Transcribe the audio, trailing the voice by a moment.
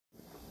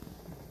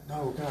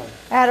Oh, God.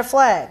 Add a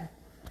flag.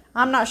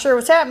 I'm not sure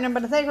what's happening,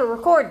 but I think we're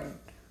recording.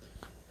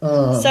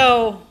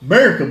 So.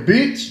 America,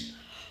 bitch.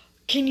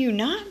 Can you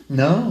not?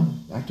 No,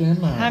 I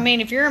cannot. I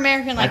mean, if you're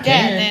American like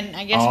that, then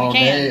I guess we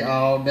can.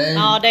 All day.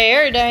 All day,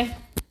 every day.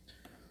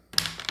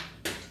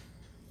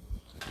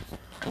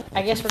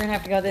 I guess we're going to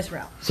have to go this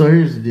route. So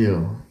here's the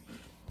deal.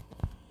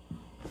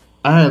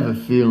 I have a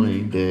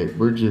feeling that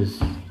we're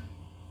just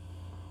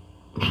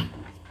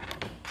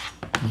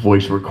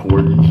voice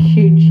recording.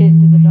 Shoot shit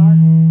to the dark.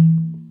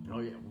 Oh,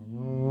 yeah.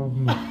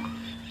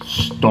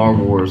 Star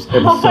Wars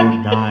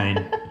Episode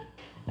 9.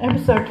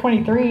 Episode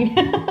 23.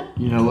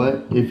 You know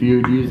what? If you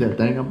would use that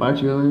thing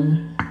about you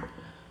earlier,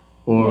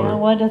 or yeah,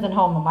 well, it doesn't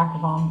hold my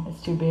microphone.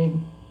 It's too big.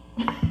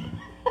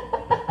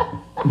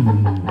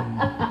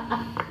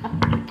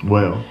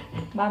 Well,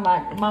 my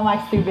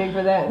mic's too big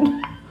for that.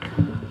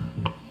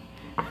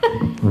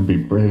 I'd be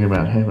bragging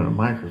about having a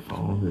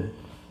microphone,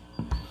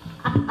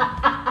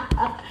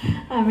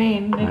 I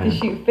mean, if the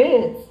shoe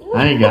fits. but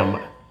I ain't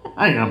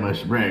got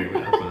much to brag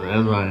about. So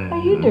that's why.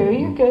 Oh, you do.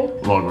 You're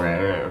good. Walk around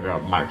here, I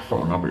got a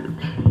microphone. I'll be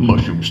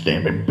mushroom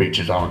stamping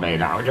bitches all day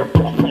now.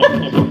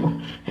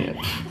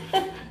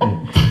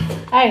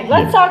 Hey,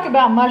 let's talk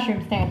about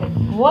mushroom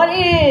stamping. What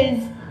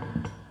is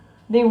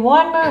the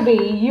one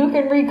movie you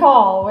can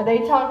recall where they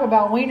talk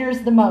about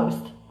wieners the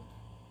most?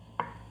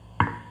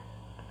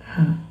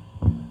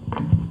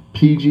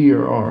 PG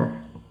or R?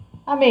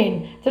 I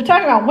mean, if they're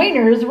talking about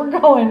wieners, we're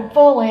going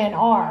full in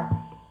R.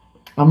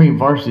 I mean,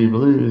 Varsity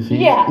Blues.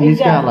 He's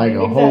got like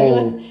a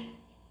whole.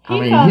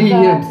 He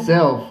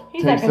himself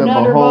he's takes like a up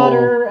Nutter a whole.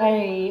 Butter,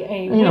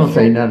 He don't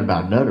say nothing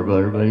about Nutter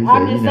Butter, but he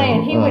I'm just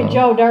saying he went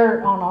Joe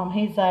Dirt on them.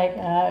 He's like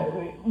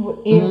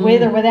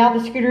with or without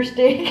the scooter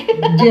stick.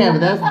 Yeah, but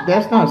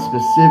that's not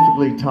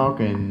specifically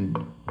talking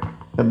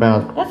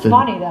about. That's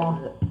funny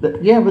though.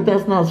 Yeah, but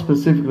that's not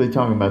specifically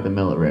talking about the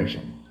male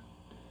erection.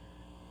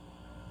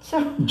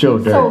 So Joe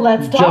Dirt. So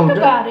let's talk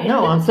about it.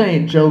 No, I'm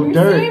saying Joe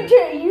Dirt.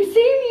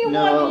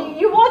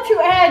 You want to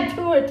add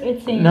to it.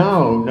 It seems.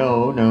 No.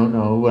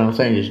 What I'm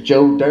saying is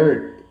Joe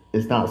Dirt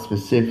is not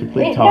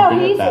specifically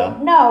talking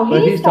about.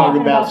 But he's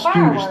talking about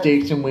scooter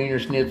sticks and wiener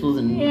schnitzels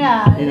and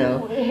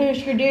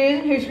Husker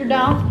do's and Husker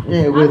don'ts.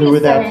 Yeah, with or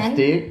without the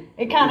stick.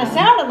 It kind of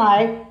sounded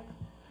like.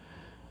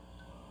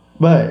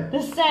 But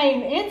the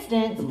same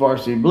instance.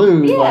 Varsity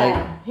Blues,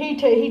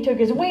 he took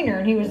his wiener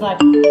and he was like.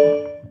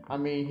 I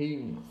mean,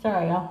 he.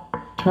 Sorry, y'all.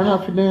 Turn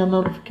off your damn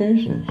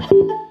notifications.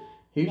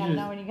 You gotta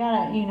know when you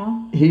gotta,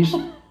 He's.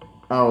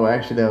 Oh,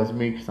 actually, that was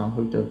me because I'm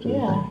hooked up to the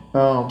thing.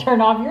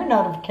 Turn off your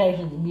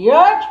notifications,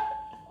 bitch.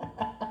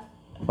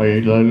 I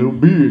ain't like a little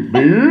bitch,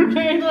 bitch. I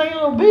ain't like a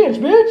little bitch.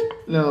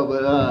 No,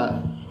 but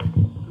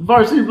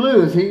Varsity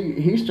Blues,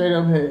 he straight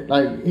up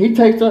had he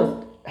takes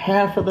up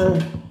half of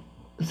the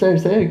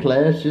sex ed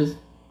class just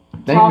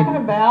talking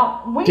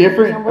about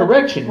different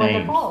erection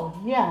names.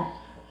 Yeah.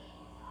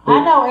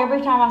 I know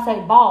every time I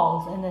say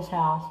balls in this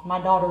house, my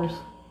daughters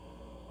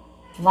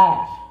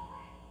laugh.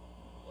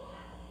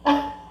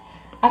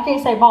 I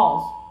can't say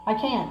balls. I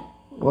can't.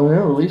 Well,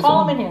 at least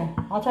call them in here.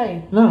 I'll tell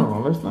you.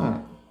 No, let's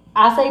not.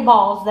 I say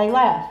balls, they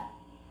laugh.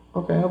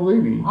 Okay, I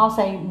believe you. I'll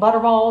say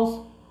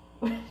butterballs.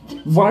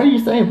 Why are you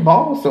saying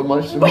balls so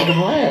much to make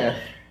them laugh?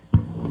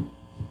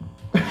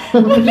 I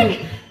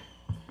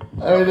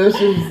mean, this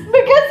is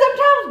because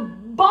sometimes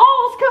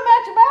balls come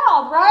out your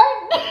mouth,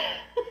 right?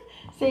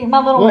 See, my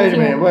little. Wait a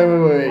minute. Wait.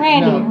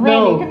 Randy, come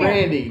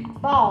Randy. Here.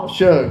 Balls.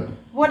 Shug.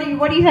 What do you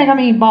think I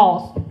mean?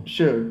 Balls.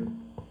 Shug.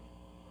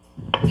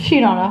 She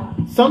don't know.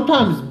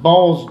 Sometimes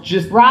balls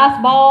just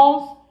rice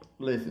balls.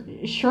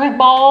 Listen. Shrimp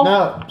balls.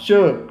 No,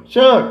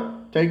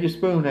 Shug. Take your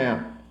spoon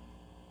out.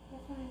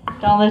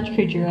 Don't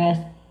electrocute your ass.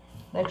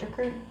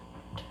 Electrocute.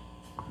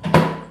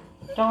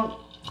 Don't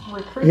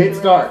recruit. Hit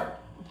start.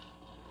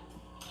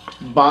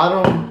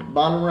 Bottom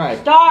right.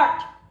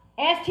 Start.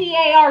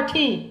 START.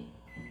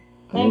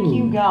 Thank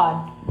you,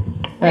 God.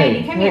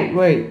 Randy, come here.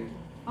 Wait.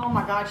 Oh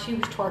my God, she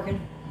was twerking.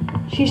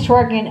 She's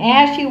twerking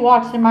as she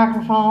walks the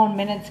microphone.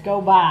 Minutes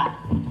go by.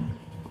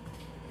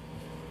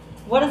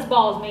 What does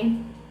balls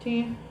mean to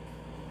you?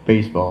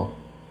 Baseball.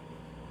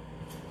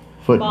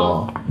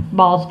 Football.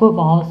 Balls,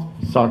 footballs.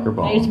 Soccer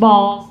ball.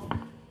 Baseballs.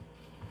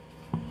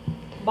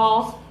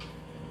 Balls.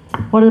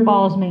 What do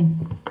balls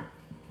mean?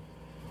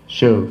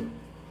 Shug.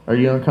 Are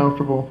you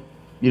uncomfortable?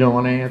 You don't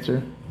want to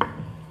answer?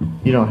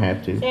 You don't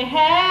have to. Say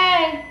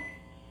hey.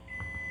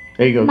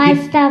 There you go. My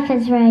stuff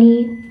is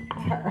ready.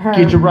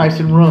 Get your rice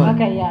and run.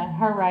 Okay, yeah.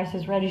 Her rice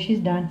is ready. She's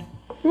done.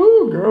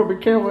 Ooh, girl, be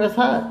careful. That's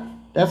hot.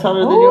 That's hotter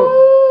than your...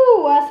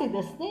 Ooh, I see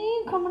the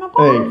steam coming up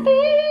on her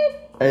feet.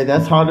 Hey,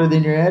 that's hotter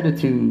than your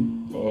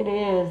attitude. It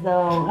is,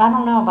 though. I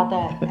don't know about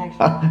that,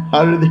 actually.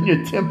 Hotter than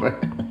your temper.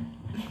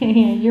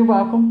 You're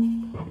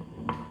welcome.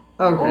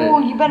 Okay.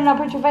 Ooh, you better not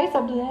put your face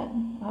up to that.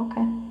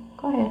 Okay,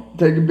 go ahead.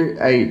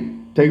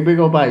 Take a big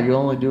old bite. You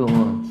only do it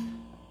once.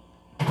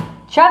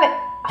 Shove it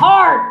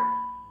hard.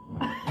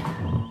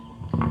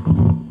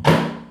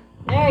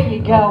 There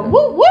you go. Okay.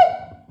 Woo woo.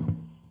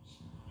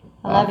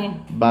 I love you.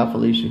 Bye,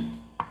 Felicia.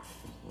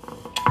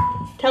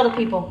 Tell the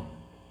people.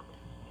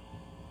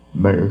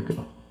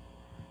 America.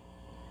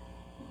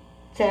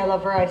 Say I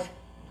love rice.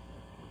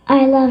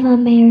 I love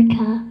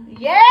America.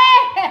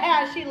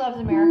 Yeah, she loves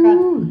America.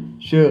 Ooh,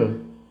 sure.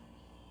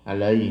 I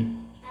love you.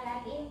 I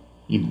love you.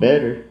 You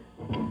better.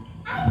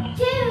 I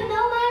do,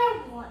 no matter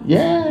what.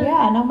 Yeah.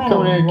 Yeah, no matter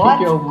Come in there and what.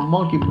 kick your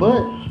monkey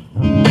butt.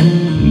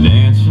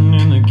 Dancing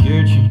in the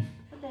kitchen.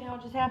 What the hell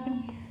just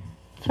happened?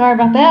 Sorry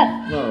about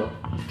that. No,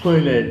 play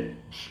that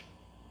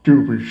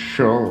stupid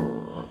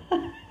show.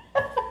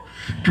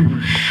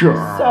 Stupid show.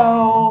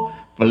 So,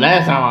 But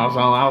last time I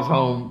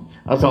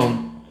was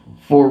home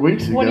 4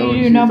 weeks ago. what do you and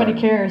do? she's Nobody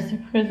like, cares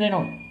because they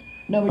don't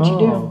know what you Oh,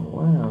 do.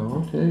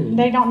 wow, okay.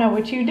 They don't know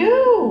what you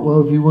do.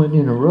 Well, if you wouldn't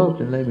interrupt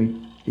and let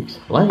me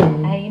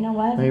explain, Hey, you know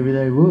what? maybe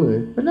they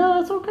would. But no,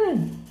 it's okay.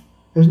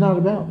 It's not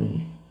about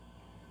me.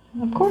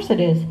 Of course it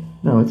is.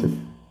 No, it's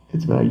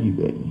about you,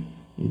 baby.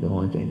 You're the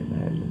only thing that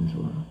matters in this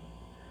world.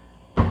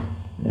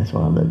 And that's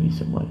why I love you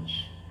so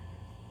much.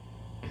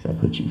 Because I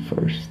put you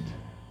first.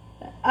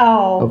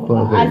 Oh,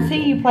 Above I everything.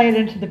 see you play it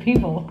into the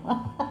people.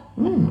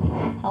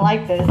 I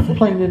like this. I'm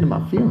playing into my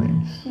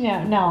feelings.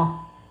 Yeah, no.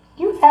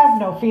 You have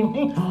no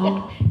feelings.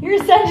 You're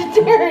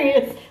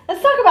Sagittarius.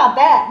 Let's talk about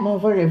that.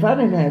 Motherfucker, if I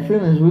didn't have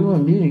feelings, we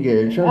wouldn't be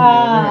together. Trust me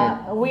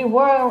on We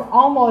were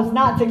almost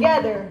not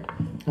together.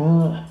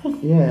 that.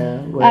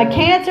 Yeah, well. A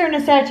Cancer and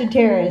a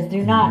Sagittarius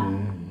do not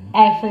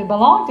actually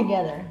belong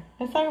together.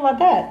 Let's talk about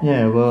that.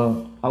 Yeah,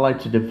 well, I like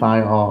to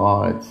defy all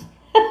odds.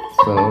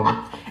 So,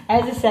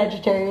 As a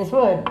Sagittarius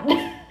would.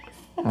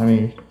 I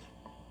mean,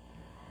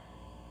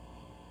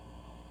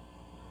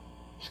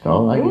 just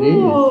call it like it is.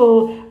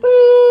 Ooh, boo!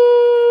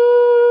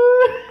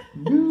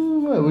 Boo,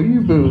 what are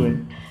you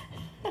booing?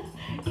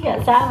 You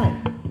got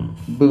silent.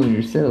 Booing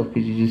yourself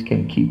because you just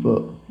can't keep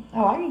up.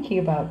 Oh, I can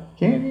keep up.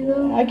 Can you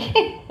though? I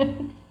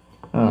can't.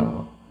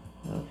 Oh,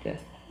 okay.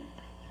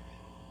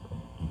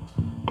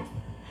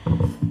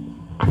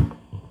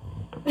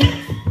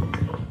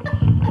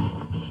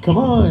 Come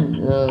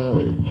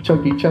on,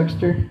 Chucky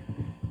Chuckster.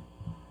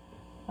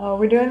 Oh,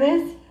 we're doing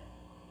this?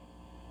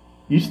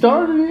 You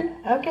started it.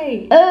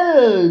 Okay.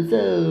 Oh, so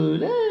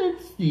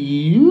let's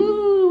see.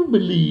 Who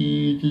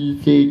believes the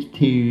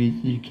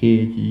Sagittarius and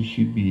Cancer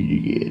should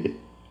be together?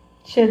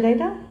 Should they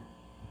though?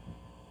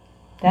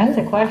 That's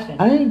the question.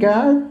 I ain't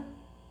God.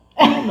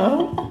 I don't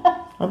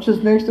know. I'm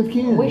just next of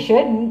kin. We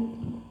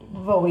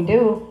shouldn't, but we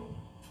do.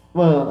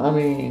 Well, I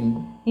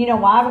mean, You know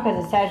why?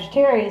 Because a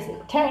Sagittarius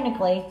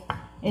technically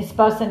is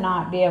supposed to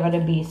not be able to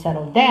be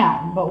settled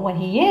down. But when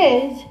he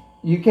is,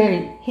 you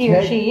can't. he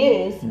or she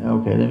is,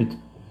 Okay, let me.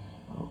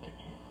 Okay.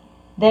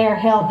 they're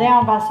held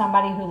down by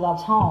somebody who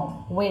loves home,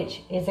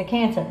 which is a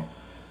Cancer.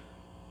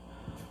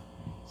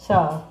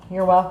 So,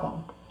 you're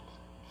welcome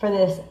for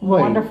this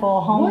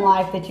wonderful home what?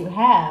 life that you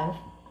have.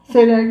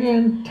 Say that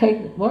again.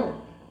 Take what?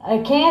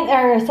 A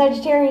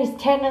Sagittarius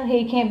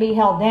technically can't be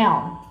held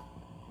down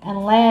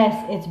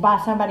unless it's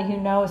by somebody who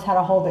knows how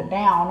to hold it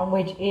down,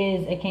 which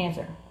is a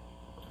Cancer.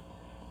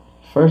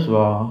 First of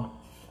all,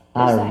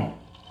 Just I saying.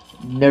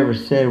 never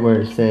said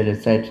where it said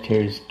that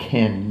Sagittarius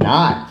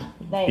cannot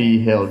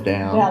be held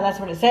down. Yeah, that's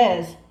what it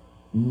says.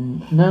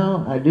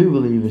 No, I do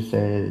believe it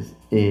says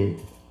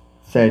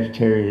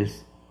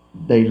Sagittarius,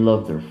 they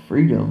love their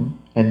freedom,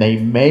 and they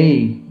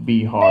may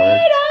be hard.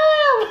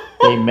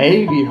 They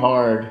may be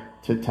hard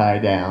to tie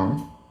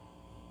down,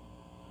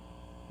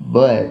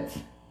 but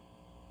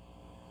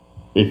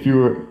if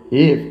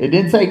it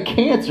didn't say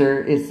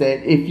Cancer, it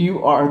said if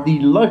you are the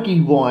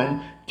lucky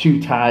one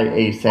to tie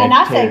a Sagittarius. And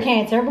I said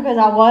Cancer because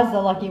I was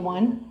the lucky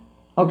one.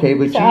 Okay,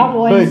 but So I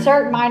will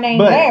insert my name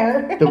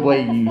there. The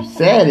way you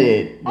said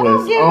it I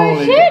was don't give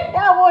only. a shit.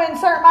 I will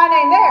insert my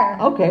name there.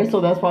 Okay, so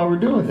that's why we're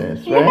doing this,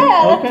 right? Yeah,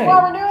 that's okay.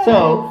 why we're doing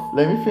So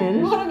let me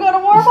finish. You want to go to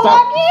war,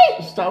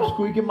 Milwaukee? Stop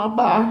squeaking my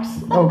box.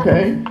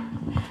 Okay.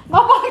 My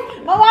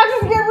box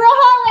is getting real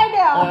hot right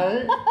now. All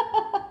right.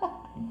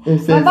 It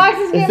says, My box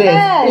is getting it says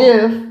mad.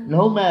 if,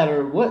 no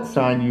matter what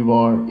sign you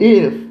are,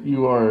 if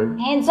you are.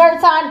 Insert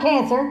sign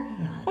Cancer.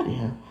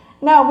 Damn.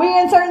 No, we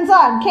insert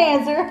sign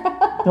Cancer.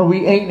 No,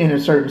 we ain't in a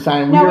certain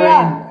sign. No, we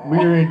are.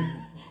 We're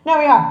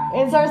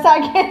Insert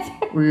sign Cancer.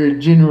 We're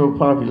in general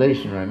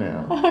population right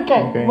now.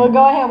 Okay. Well,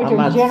 go ahead with I'm your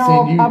about to general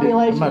send you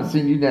population. I'm about to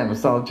send you down to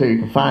solitary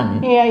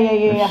confinement.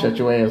 Yeah. Shut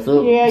your ass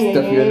up. Yeah.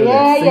 Stuff you under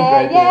that sink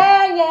right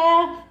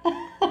Yeah.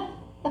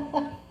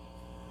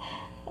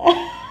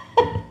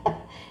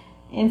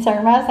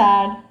 Insert my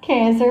sign,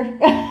 Cancer.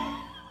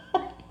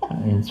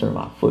 I insert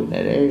my foot in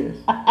that ass.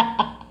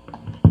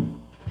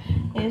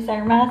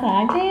 Insert my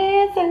sign,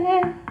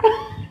 Cancer.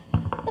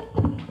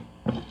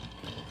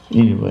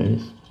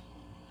 Anyways.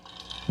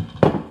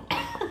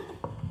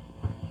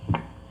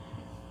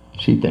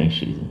 She thinks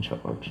she's in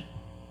charge.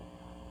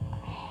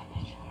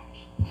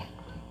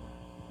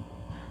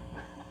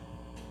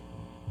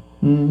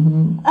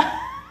 Mm-hmm.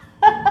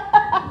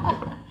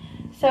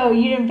 So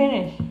you didn't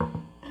finish.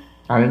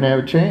 I didn't have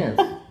a chance.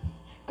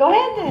 Go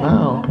ahead then.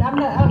 No. I'm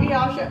not, okay,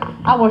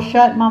 I will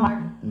shut my mic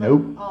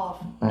Nope.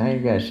 off. I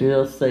ain't got shit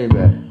else to say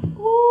about it.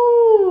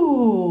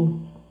 Ooh.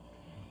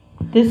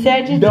 The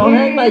Sagittarius Don't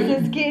act like-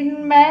 is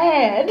getting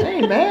mad. I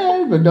ain't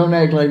mad, but don't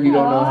act like you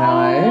don't know how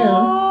I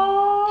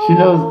am. She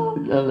knows.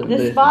 The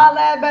Listen.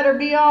 spotlight better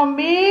be on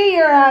me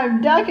or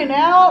I'm ducking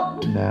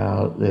out.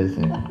 No,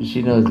 listen.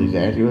 She knows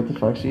exactly what the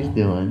fuck she's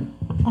doing.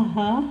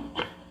 Uh-huh.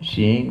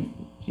 She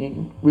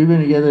ain't. We've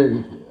been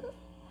together.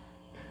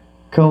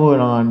 Coming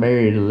on,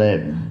 married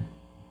 11.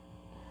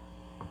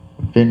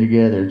 Been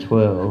together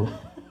 12.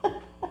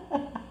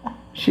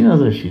 She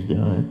knows what she's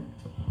doing.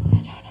 I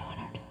don't know what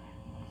I'm doing.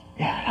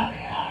 Yeah, I know.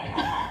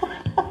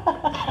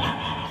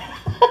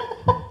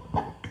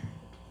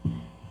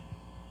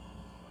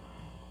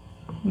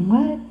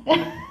 What?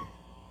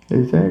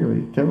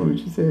 Exactly. Tell me what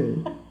you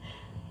said.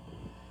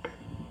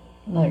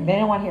 Look, they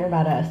don't want to hear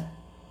about us.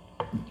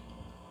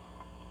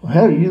 Well,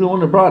 hell, you the one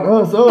that brought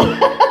us up.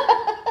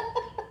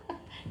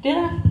 Did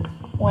I?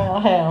 Well,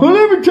 hell. Well,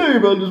 let me tell you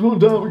about this one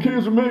time we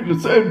cancer met the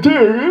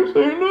Sagittarius,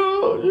 and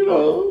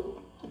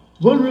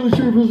wasn't really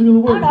sure if it was gonna I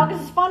work. know,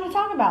 because it's fun to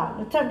talk about.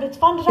 It's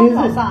fun to talk Is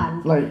about it?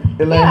 signs. Like,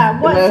 Yeah,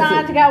 what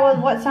signs to go with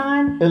what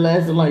sign? It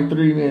lasted like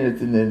 3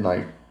 minutes, and then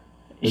like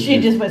She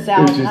just went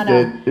south. It was just I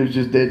know. dead. It was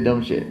just dead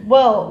dumb shit.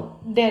 Well,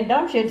 dead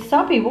dumb shit to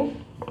some people.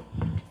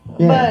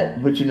 Yeah,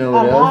 but you know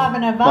what else? Alive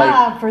and a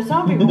vibe for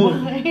some people.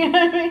 You know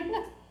what I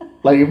mean?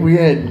 Like if we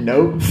had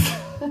notes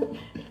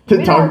to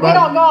We talk don't- about. we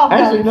don't go off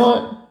Actually, you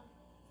notes. know what?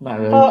 Not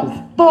really.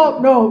 just-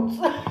 Fuck notes.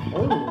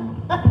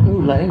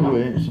 Ooh,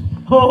 language.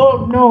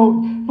 Fuck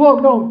notes.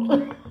 Fuck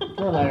notes.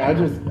 No, like I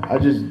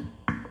just.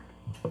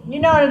 You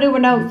know what to do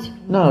with notes.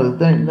 No, the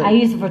thing. I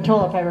use it for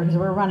toilet paper because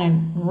we're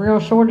running real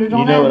shortage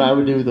on You that. know what I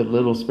would do with a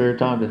little spare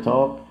time to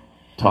talk?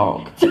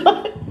 Talk.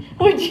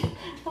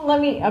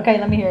 Let me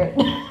hear it.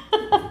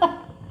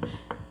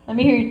 Let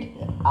me hear you.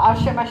 I'll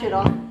shut my shit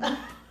off.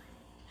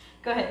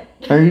 Go ahead.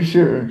 Are you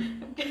sure?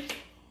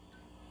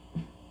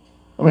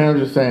 I mean, I'm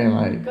just saying,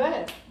 like, Go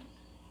ahead.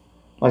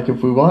 like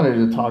if we wanted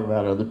to talk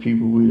about other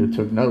people, we'd have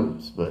took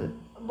notes. But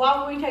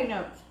Why would we take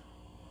notes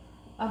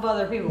of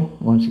other people?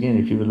 once again,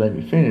 if you would let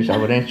me finish, I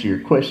would answer your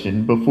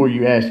question before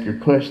you ask your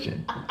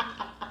question.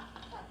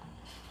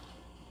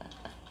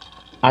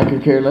 I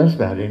could care less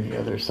about any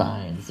other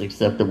signs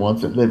except the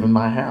ones that live in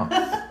my house.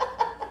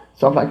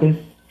 So if I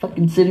can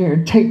fucking sit here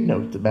and take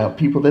notes about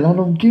people that I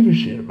don't give a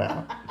shit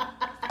about.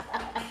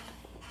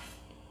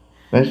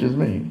 That's just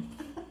me.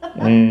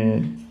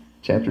 And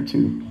chapter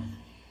 2.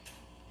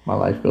 My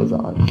life goes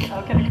on.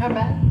 Oh, can I come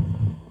back?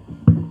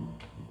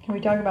 Can we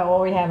talk about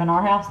what we have in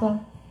our house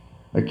though?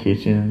 A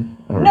kitchen.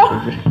 A No.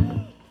 refrigerator.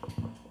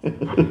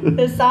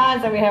 The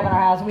signs that we have in our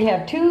house. We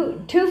have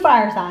two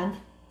fire signs.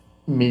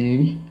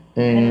 Me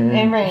and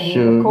Randy.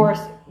 Suge. Of course,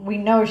 we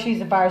know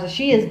she's a fire sign.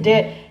 She is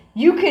dead.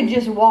 You could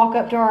just walk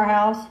up to our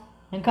house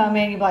and come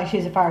in and you'd be like,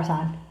 she's a fire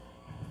sign.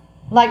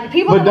 Like,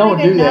 people But don't don't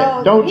even do that.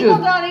 know. Don't People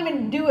just- don't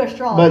even do But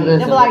astrology. listen,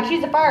 They'll be like,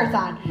 she's a fire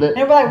sign. let-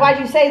 And we're like, why'd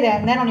you say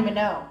that? And they don't even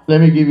know. Let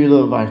me give you a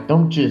little advice.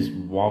 Don't just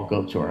walk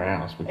up to our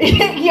house. Because,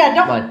 Yeah,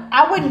 don't. Like-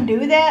 I wouldn't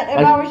do that if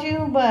Like- I was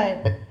you,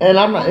 but. and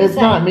I'm not. I'm It's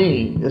saying. not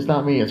me. It's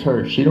not me. It's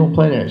her. She don't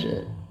play that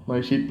shit.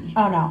 Like she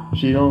Oh, no.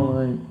 don't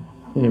like.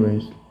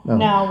 Anyways, no.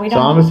 No, we So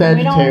don't- I'm a we don't-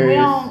 we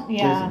Sagittarius. don't-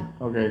 yeah. Listen,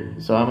 okay,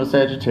 so I'm a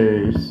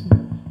Sagittarius.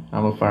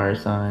 I'm a fire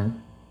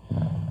sign.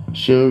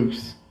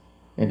 Shugs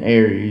an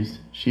Aries.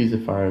 She's a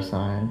fire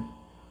sign.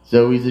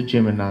 Zoe's a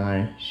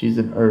Gemini. She's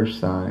an Earth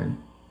sign.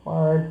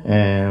 Word.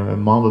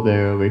 And Mama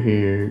Bear over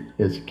here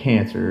is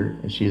Cancer,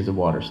 and she is a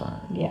water sign.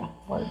 Yeah,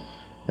 word.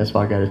 That's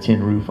why I got a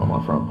tin roof on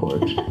my front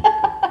porch.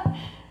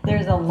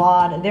 There's a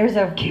lot. There's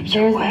Keeps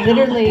her wet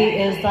literally all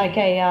day. is like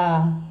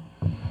a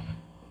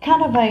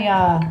kind of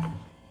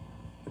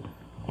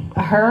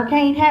a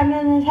hurricane happening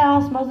in this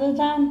house most of the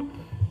time.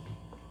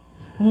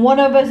 One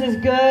of us is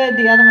good,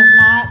 the other one's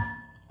not.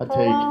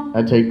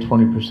 I take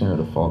 20% of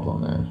the fault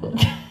on that,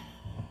 but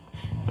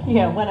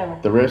Yeah, whatever.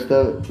 the rest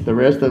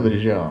of it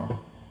is y'all.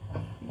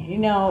 You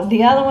know,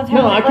 the other one's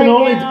having No, a I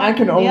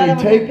can only breakdown,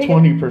 take pick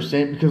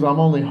 20% because I'm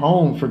only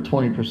home for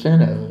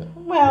 20% of it.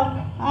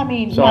 Well, I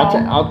mean, So no.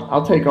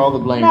 I'll take all the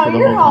blame No, for the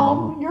you're whole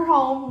home. You're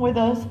home with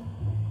us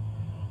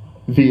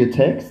via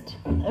text.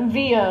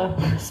 via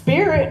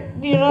spirit.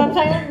 You know what I'm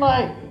saying?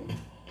 Like,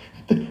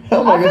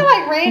 Oh my I feel God.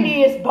 like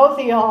Randy is both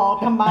of y'all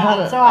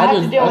combined, so I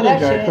have to deal with that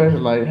shit.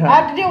 Like, I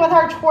have to deal with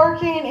her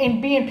twerking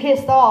and being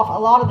pissed off a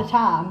lot of the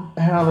time.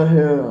 how the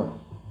hell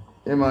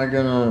am I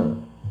gonna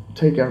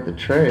take out the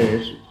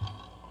trash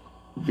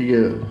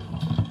via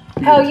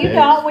Oh, you text?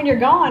 don't when you're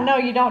gone. No,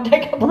 you don't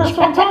take out the Well, that's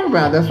what I'm trash. talking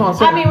about. That's what I'm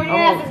saying. I mean, when your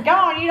I'm ass is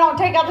gone, you don't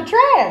take out the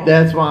trash.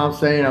 That's why I'm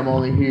saying I'm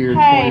only here.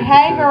 Hey, 20%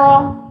 hey, of the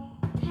girl.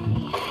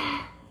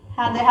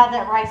 How'd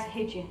that rice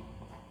hit you?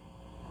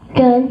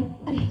 Good.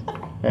 time.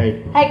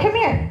 Hey, Hey, come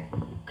here.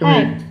 come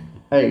Hey. here.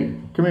 Hey,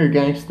 come here,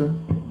 gangster.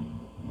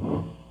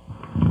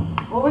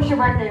 What was your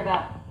birthday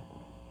about?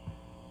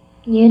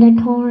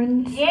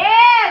 Unicorns.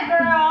 Yeah,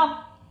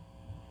 girl.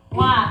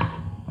 Why?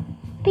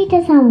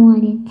 Because I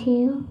wanted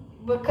to.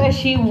 Because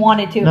she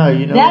wanted to. No,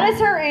 you know that what? is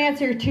her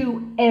answer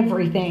to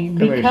everything.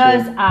 Come here,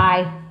 Because Sid.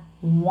 I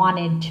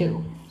wanted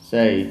to.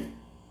 Say.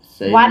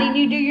 Why didn't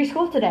you do your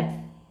school today?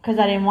 Because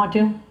I didn't want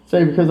to.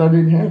 Say because I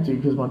didn't have to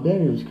because my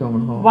daddy was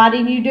coming home. Why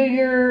didn't you do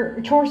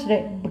your chores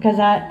today? Because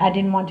I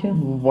didn't want to.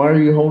 Why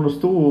are you holding a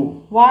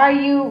stool? What are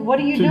you To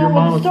doing your with the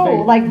mama's stool?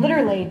 face. Like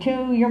literally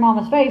to your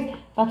mama's face,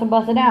 about to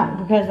bust it out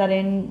because I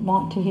didn't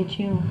want to hit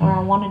you or I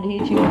wanted to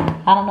hit you.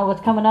 I don't know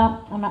what's coming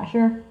up. I'm not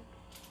sure.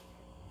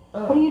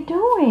 What are you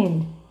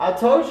doing? I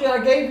told you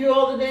I gave you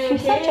all the damn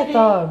She's such a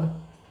thug.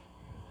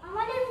 I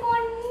wanted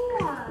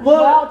one more.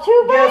 Look, Well,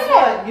 too guess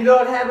bad. what? You know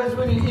what happens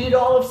when you eat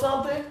all of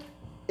something?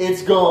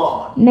 It's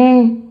gone.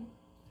 Meh.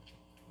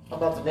 I'm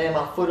about to damn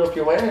my foot up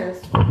your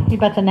ass. He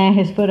about to nail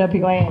his foot up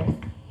your ass.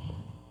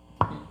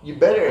 You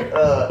better,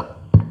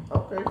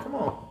 okay, come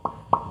on.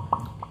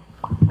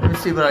 Let me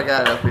see what I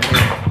got up in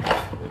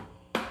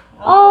here.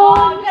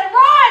 Oh, you gotta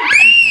run!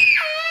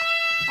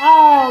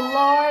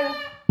 Oh,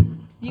 Lord.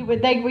 You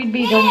would think we'd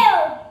be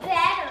the...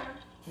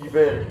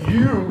 Better.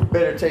 You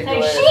better take Say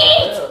your ass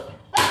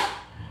shit! out.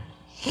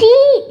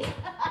 Sheet.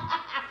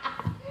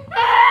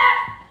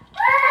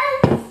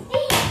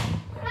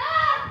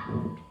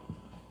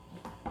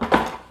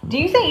 Do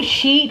you think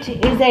sheet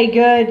is a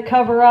good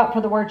cover-up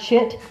for the word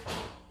shit?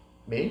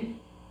 Me?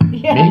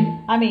 Yeah. Me?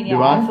 I mean, yeah,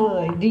 Do I?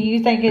 absolutely. Do you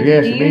think it,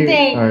 Yes, do you me,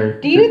 think or-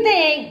 do you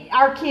think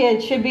our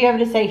kids should be able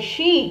to say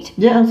sheet?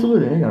 Yeah,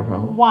 absolutely. I ain't got a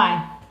problem.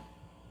 Why?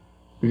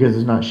 Because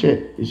it's not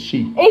shit. It's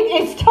sheet.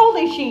 It's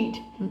totally sheet.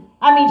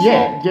 I mean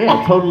Yeah, shit.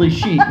 yeah, totally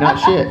sheet, not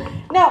shit.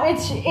 No,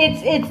 it's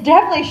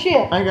definitely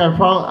shit. I ain't got a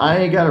problem. I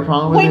ain't got a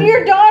problem with When it.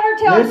 your daughter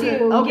tells Listen,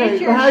 you, okay,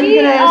 get your how you sheet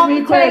gonna ask on me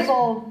the a question?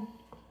 table.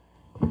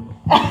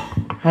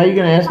 How you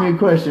gonna ask me a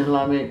question?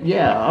 I mean,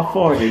 yeah, I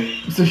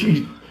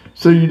farted.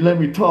 So you let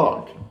me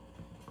talk.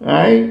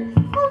 Alright?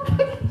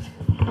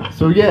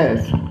 So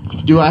yes.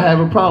 Do I have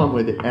a problem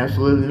with it?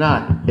 Absolutely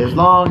not. As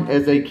long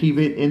as they keep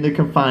it in the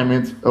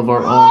confinements of our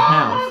own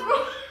house.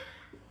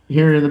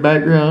 Here in the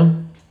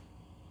background?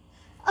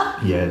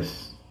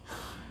 Yes.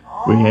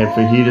 We had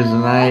fajitas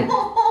tonight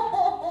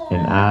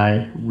and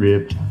I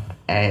ripped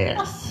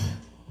ass.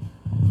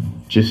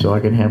 Just so I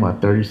can have my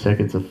 30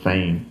 seconds of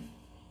fame.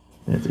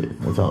 That's it.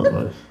 That's all it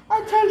was.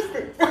 I taste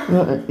it.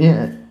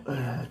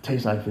 Yeah, it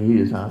tastes like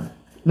fajitas, huh?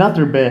 Not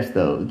their best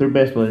though. Their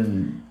best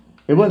wasn't.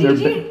 It wasn't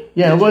Did their you- best.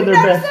 Yeah, did it wasn't you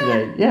their notice best that?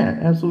 today. Yeah,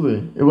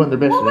 absolutely. It wasn't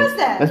their best What today. was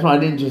that? That's why I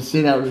didn't just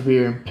sit out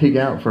here and pig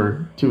out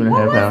for 2.5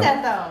 What was hours.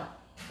 that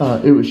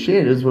though? It was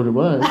shit, is what it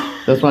was.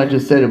 That's why I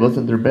just said it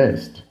wasn't their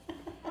best.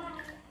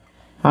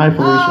 Hi,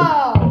 Felicia.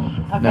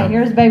 Oh. Okay, No.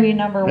 here's baby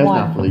number That's one.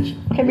 not Felicia.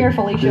 Come here,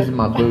 Felicia. This is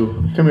my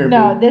boo. Come here,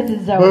 No, boo. this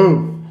is Zoe.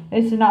 Boo.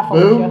 This is not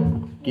Felicia.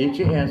 Boo. Get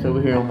your ass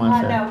over here on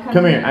my know, side. come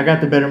Come here. here. I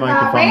got the better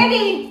microphone.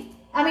 Randy.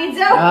 I mean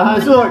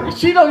Zoe. Look,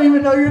 she don't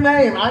even know your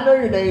name. I know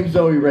your name,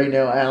 Zoe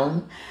Raynell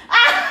Allen.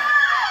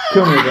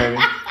 Come here, baby.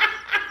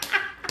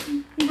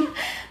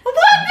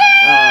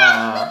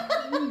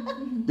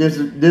 This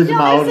is Y'all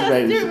my are oldest so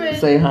baby. stupid.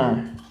 Say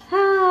hi.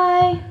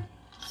 Hi.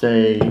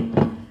 Say.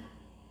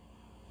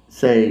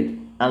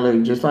 I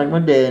look just like my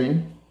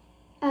daddy,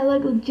 I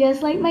look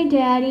just like my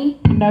daddy.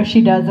 No,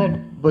 she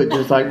doesn't. but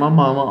just like my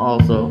mama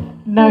also.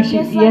 No, Look she.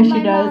 just Yes, like she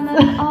my does.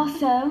 mama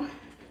also.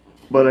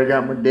 But I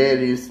got my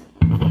daddy's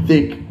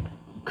thick,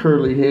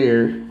 curly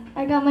hair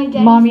I got my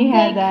daddy's Mommy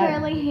had thick that.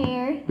 curly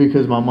hair.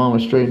 because my mama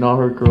straightened all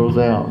her curls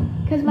out.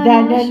 Cause my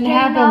That mama doesn't straightened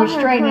happen all with her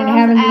straightening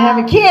and curls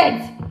having out.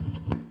 kids.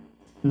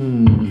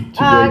 Today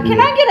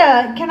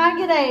Can I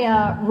get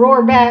a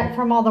roar back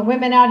from all the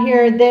women out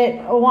here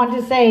that want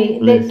to say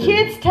Listen. that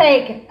kids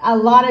take a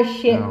lot of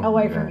shit Oh,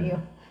 away God. from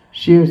you?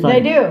 She was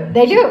like, They do.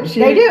 They do. She-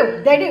 They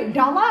do. They do.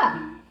 Don't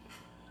lie.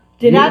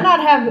 Did I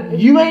not have?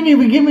 You ain't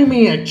even giving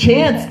me a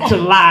chance to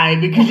lie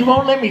because you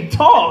won't let me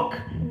talk.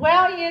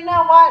 Well, you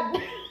know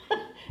what?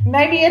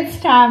 Maybe it's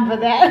time for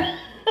that.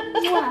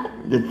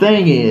 The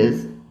thing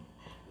is,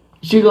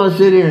 she gonna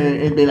sit here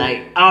and be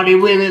like, all these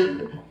women.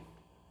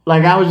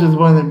 Like I was just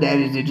one of them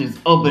daddies that just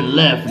up and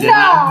left, and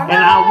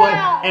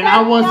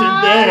I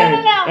wasn't there,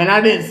 no. and I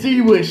didn't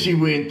see what she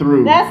went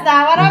through. That's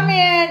not what I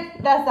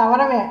meant. That's not what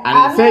I meant.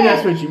 I didn't say meant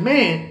that's what you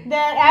meant.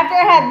 that after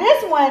I had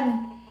this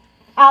one,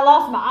 I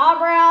lost my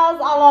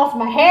eyebrows. I lost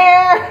my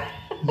hair.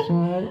 It's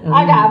all right.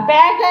 I got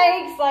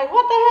backaches. Like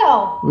what the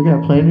hell? We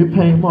got plenty of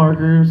paint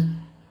markers.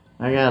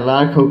 I got a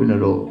lot of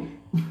coconut oil.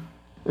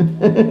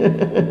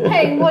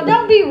 Hey, well,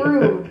 don't be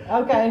rude,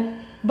 okay?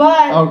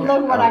 But Okay,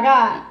 look what okay. I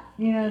got.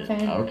 You know what I'm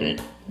saying? Okay.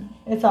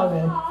 It's all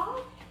good.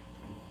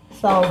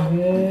 It's all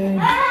good.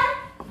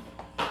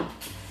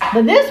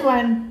 But this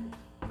one,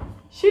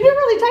 she didn't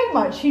really take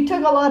much. She took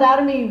a lot out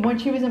of me when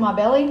she was in my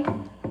belly.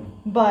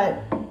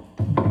 But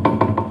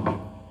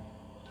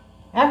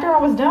after I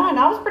was done,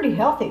 I was pretty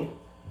healthy.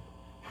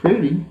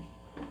 Pretty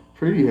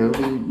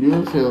healthy. You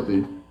was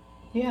healthy.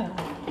 Yeah.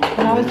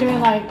 And I was doing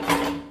like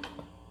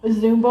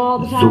Zumba all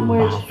the time,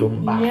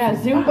 Zumba. yeah,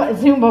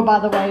 Zumba, by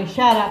the way.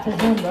 Shout out to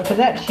Zumba, because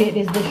that shit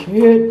is the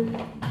shit.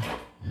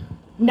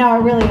 No,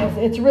 it really is.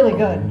 It's really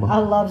good. I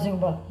love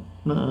Zumba.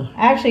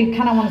 I actually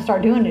kind of want to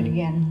start doing it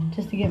again,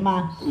 just to get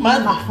my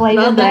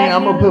flavor nothing, back.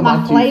 I'm you gonna know, put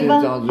my 2 flavor,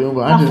 cents on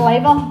Zumba. my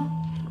flavor,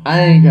 I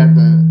ain't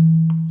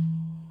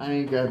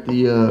got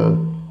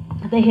the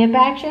the hip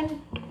action.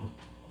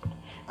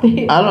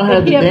 I don't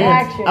have the Give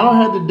dance. action. I don't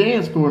have the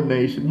dance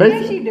coordination.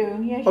 Yes, you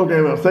do. Yes, you Okay,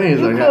 do. what I'm saying is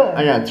You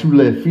I got 2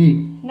 left feet.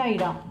 No, you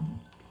don't.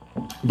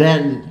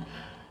 Then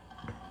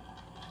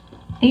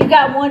You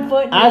got 1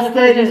 foot. And the I other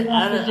stayed foot in. just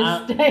wants to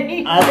just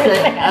stay.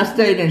 I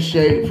stayed in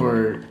shape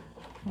for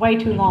Way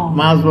too long.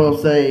 might as well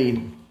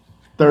say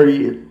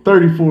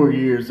 34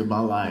 years of my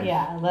life.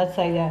 Yeah, let's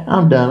say that.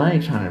 I'm done. I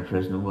ain't trying to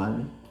impress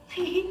nobody.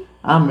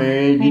 I'm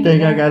married. Me You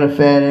think I neither. got a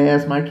fat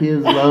ass? My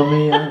kids love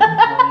me.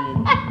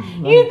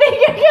 You think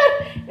you got?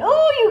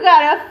 Oh, you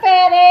got a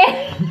fat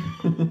ass.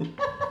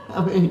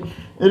 I mean,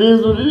 it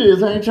is what it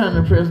is. I ain't trying to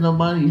impress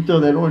nobody. You throw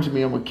that orange at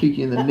me, I'm gonna kick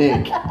you in the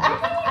neck.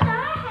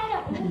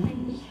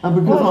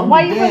 Because Well, I'm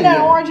why the you put daddy.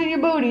 that orange in your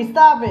booty?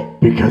 Stop it.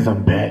 Because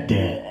I'm bad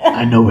dad.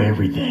 I know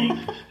everything.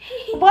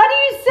 Why do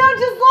you sound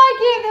just like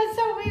it? That's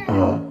so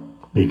weird.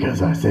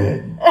 Because I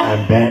said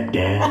I'm bad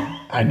dad.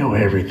 I know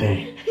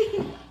everything.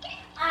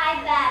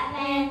 I'm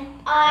Batman.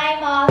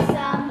 I'm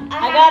awesome.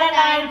 I got a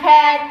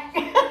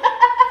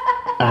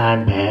 9-pack.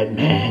 I'm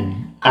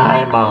Batman.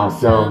 I'm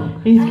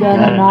awesome. He's got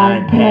a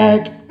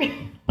 9-pack.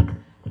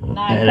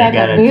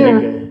 9-pack of beer.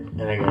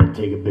 And I gotta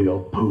take a big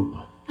old poop.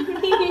 Batman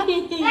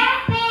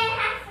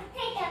has to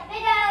take a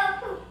big old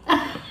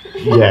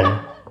poop.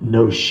 Yeah.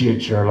 No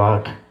shit,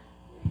 Sherlock.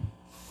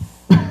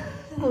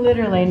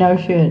 Literally no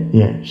shit.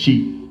 Yeah,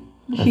 sheet.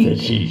 I said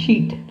sheet.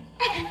 Sheet.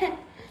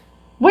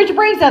 Which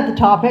brings up the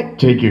topic.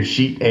 Take your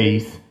sheet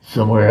ace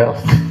somewhere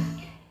else.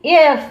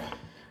 If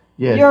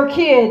Yes. your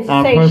kids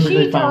I'm say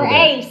perfectly sheet fine or with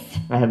that. ace,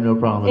 I have no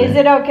problem with is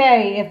that. it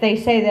okay if they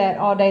say that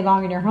all day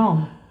long in your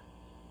home?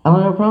 I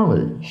don't have a problem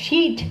with it.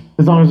 Sheet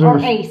As long as they're or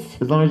ace?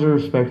 as long as they're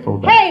respectful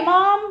about it. Hey,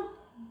 Mom,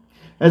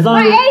 As long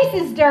my as,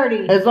 ace is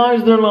dirty. as long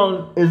as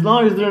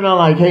they're not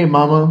like, hey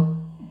mama,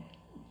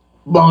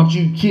 why don't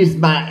you kiss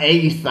my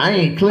ace? I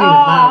ain't cleaning Oh,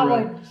 I my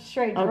room. would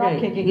straight drop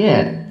kick it.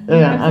 Yeah.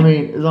 Yeah, I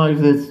mean, as long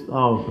as it's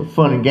all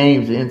fun and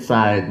games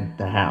inside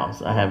the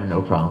house, I have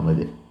no problem with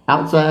it.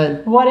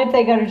 Outside, What if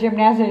they go to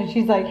gymnastics and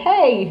she's like,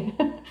 hey,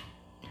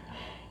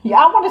 yeah,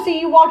 I want to see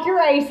you walk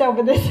your ace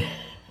over this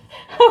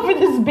over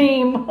this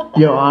beam.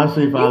 yo,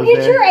 honestly, if I You was get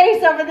there, your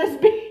ace over this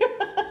beam.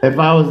 if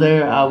I was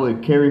there, I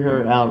would carry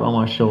her out on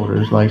my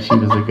shoulders like she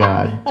was a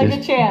god. Like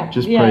a champ.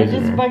 Just yeah, praising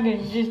just her.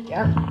 fucking, just,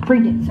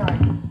 freaking, sorry.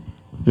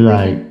 Be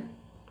like,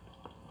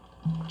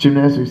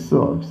 gymnastics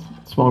sucks.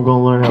 That's why I'm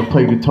gonna learn how to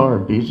play guitar,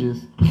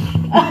 bitches.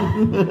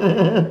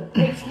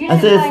 Excuse I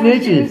said me,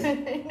 snitches. No,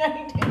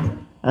 you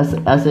didn't. I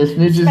said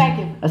snitches. Spank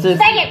him. I said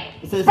Spank him.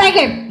 I said, Spank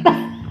him.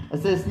 I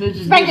said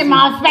snitches. Spank him,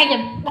 Mom. Spank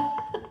him.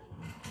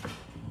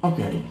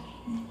 Okay.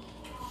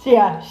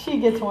 Yeah, she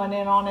gets one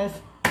in on us.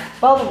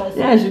 Both of us.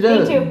 Yeah, she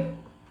does. Me too.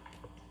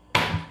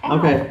 Ow.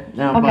 Okay.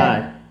 Now Okay.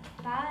 bye.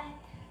 Bye.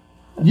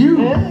 You.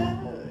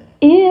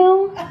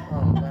 Ew.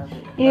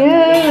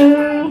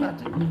 Ew.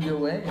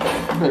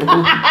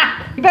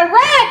 You better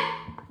run.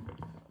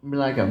 Be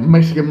like a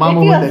Mexican It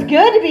mama feels with a.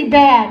 good to be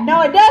bad.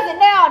 No, it doesn't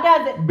now,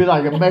 does it? Be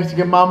like a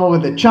Mexican mama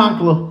with a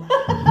chancla.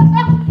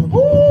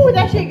 Ooh,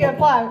 that shit gonna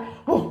fly.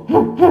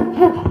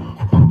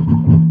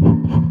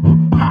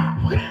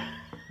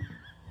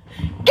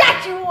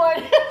 Got you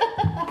one.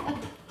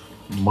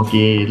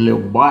 Monkey little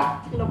boy.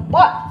 Little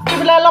butt.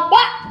 Stupid little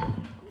butt.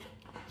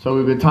 So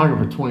we've been talking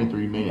for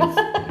 23 minutes,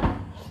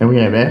 and we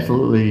have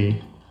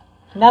absolutely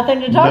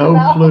Nothing to talk no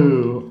about.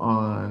 clue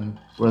on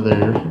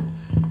whether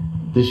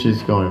this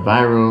is going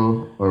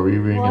viral or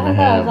we're Well, gonna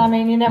who have knows? I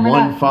mean, you never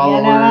one know. follower,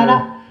 You never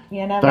know.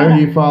 You never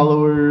 30 know.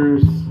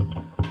 followers.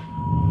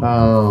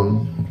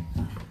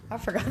 I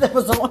forgot that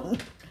was the one.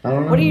 I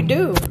don't know. What do you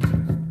do?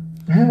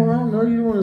 Hell, I don't know. You don't want to